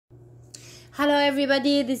Hello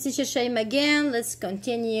everybody, this is Shayma again. Let's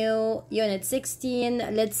continue Unit 16.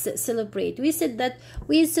 Let's celebrate. We said that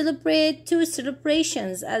we celebrate two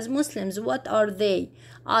celebrations as Muslims. What are they?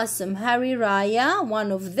 Awesome. Hari Raya,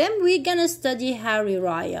 one of them. We're gonna study Hari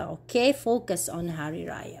Raya, okay? Focus on Hari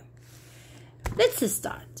Raya. Let's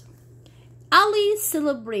start. Ali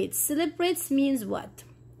celebrates. Celebrates means what?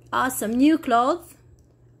 Awesome. New clothes.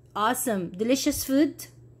 Awesome. Delicious food.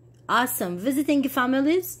 Awesome. Visiting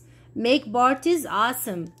families. Make parties.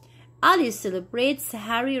 Awesome. Ali celebrates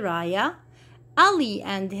Hari Raya. Ali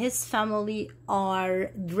and his family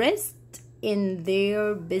are dressed in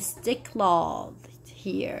their best clothes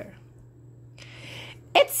here.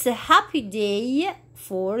 It's a happy day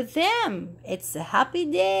for them. It's a happy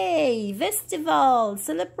day. Festival,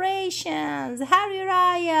 celebrations, Hari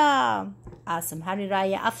Raya. Awesome. Hari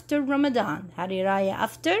Raya after Ramadan. Hari Raya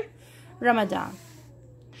after Ramadan.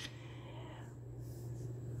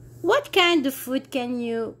 What kind of food can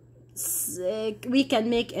we can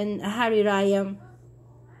make in Hari Raya?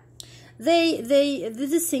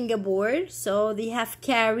 This is Singapore, so they have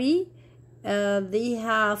curry, they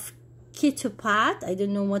have ketupat. I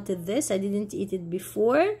don't know what is this. I didn't eat it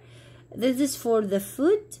before. This is for the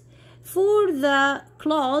food. For the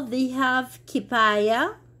cloth, they have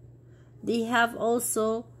kipaya. They have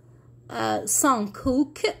also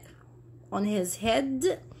sangkuk on his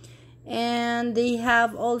head. And they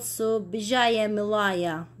have also bijaya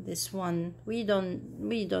milaya. This one we don't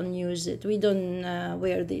use it. We don't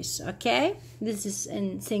wear this. Okay, this is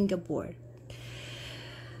in Singapore.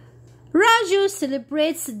 Raju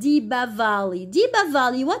celebrates Deepavali.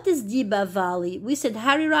 Deepavali. What is Deepavali? We said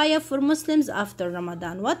Hari Raya for Muslims after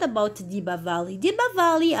Ramadan. What about Deepavali?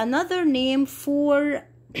 Deepavali, another name for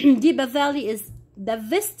Deepavali, is the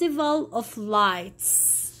festival of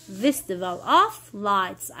lights. Festival of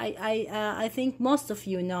lights. I think most of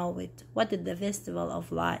you know it. What is the festival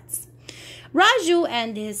of lights? Raju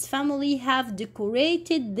and his family have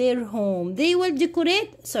decorated their home. They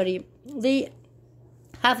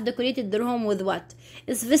have decorated their home with what?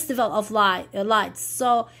 It's festival of lights.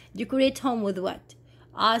 So decorate home with what?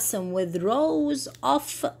 Awesome, with rows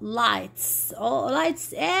of lights. Oh,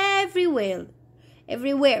 lights everywhere.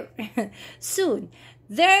 Soon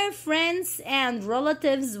their friends and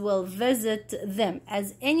relatives will visit them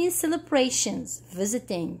as any celebrations,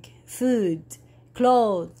 visiting, food,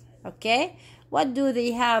 clothes, okay? What do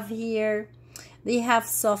they have here? They have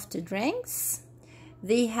soft drinks.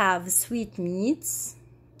 They have sweet meats.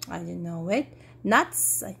 I don't know it.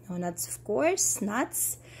 Nuts. I know nuts, of course.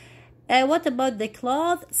 Nuts. What about the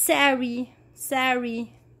cloth? Sari.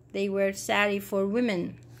 They wear sari for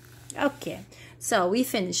women. Okay. So we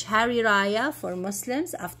finish Hari Raya for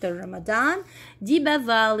Muslims after Ramadan.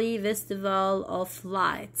 Deepavali, festival of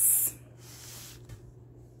lights.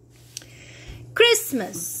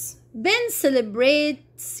 Christmas. Ben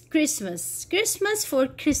celebrates Christmas. Christmas for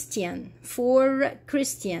Christian.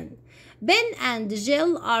 Ben and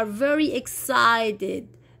Jill are very excited.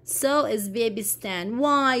 So is baby Stan.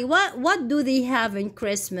 Why? What do they have in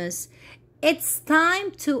Christmas? It's time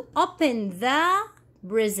to open the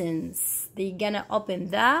presents. They're gonna open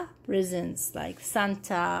the presents, like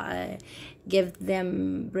Santa give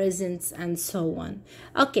them presents and so on.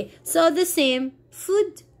 Okay, so the same: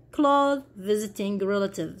 food, clothes, visiting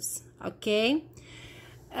relatives. Okay,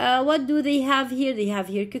 what do they have here? They have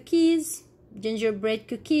here cookies, gingerbread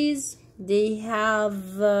cookies. They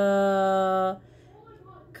have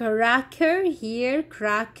cracker here,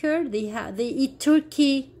 they eat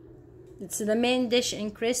turkey. It's the main dish in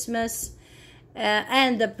Christmas.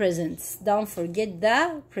 And the presents. Don't forget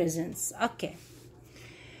the presents. Okay.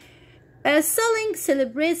 Selling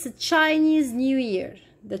celebrates the Chinese New Year.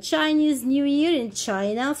 The Chinese New Year in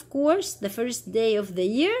China, of course, the first day of the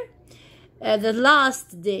year, the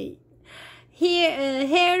last day. Here,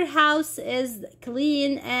 her house is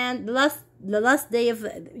clean, and the last day of,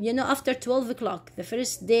 after 12 o'clock. The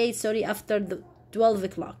first day, after the 12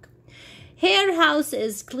 o'clock. Her house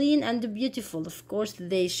is clean and beautiful. Of course,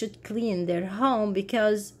 they should clean their home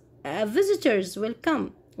because visitors will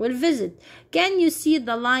visit. Can you see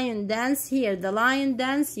the lion dance here? The lion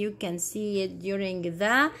dance, you can see it during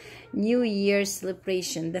the New Year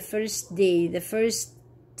celebration. The first day,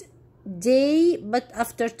 but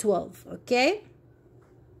after 12, okay?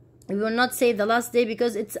 We will not say the last day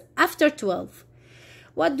because it's after 12.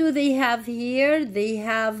 What do they have here? They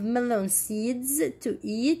have melon seeds to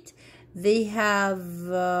eat. They have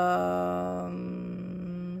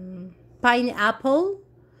pineapple.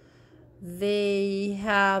 They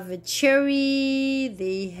have a cherry.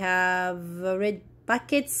 They have red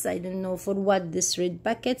buckets. I don't know for what this red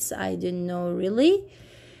buckets. I don't know really.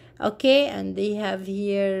 Okay, and they have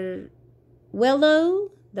here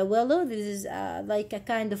willow. The willow, this is like a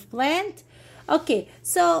kind of plant. Okay,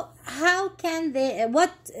 so how can they,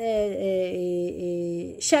 what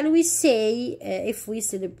shall we say if we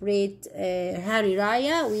celebrate Hari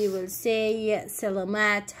Raya? We will say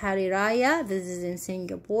Selamat Hari Raya. This is in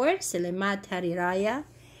Singapore, Selamat Hari Raya.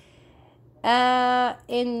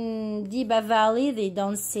 In Diba Valley, they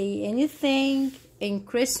don't say anything. In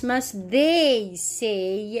Christmas, they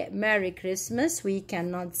say Merry Christmas. We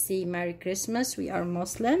cannot say Merry Christmas. We are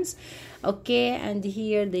Muslims. Okay, and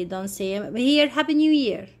here they don't say, here Happy New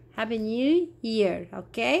Year. Happy New Year,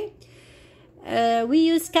 okay? We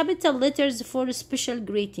use capital letters for special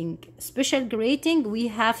greeting. Special greeting, we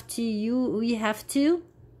have to use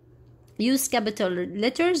capital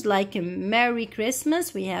letters, like Merry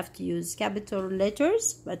Christmas. We have to use capital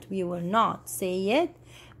letters, but we will not say it.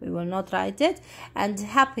 We will not write it. And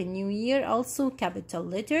Happy New Year, also capital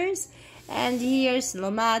letters. And here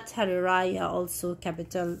Selamat Hari Raya, also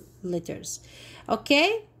capital letters.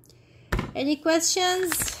 Okay? Any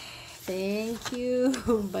questions? Thank you.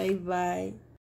 Bye bye.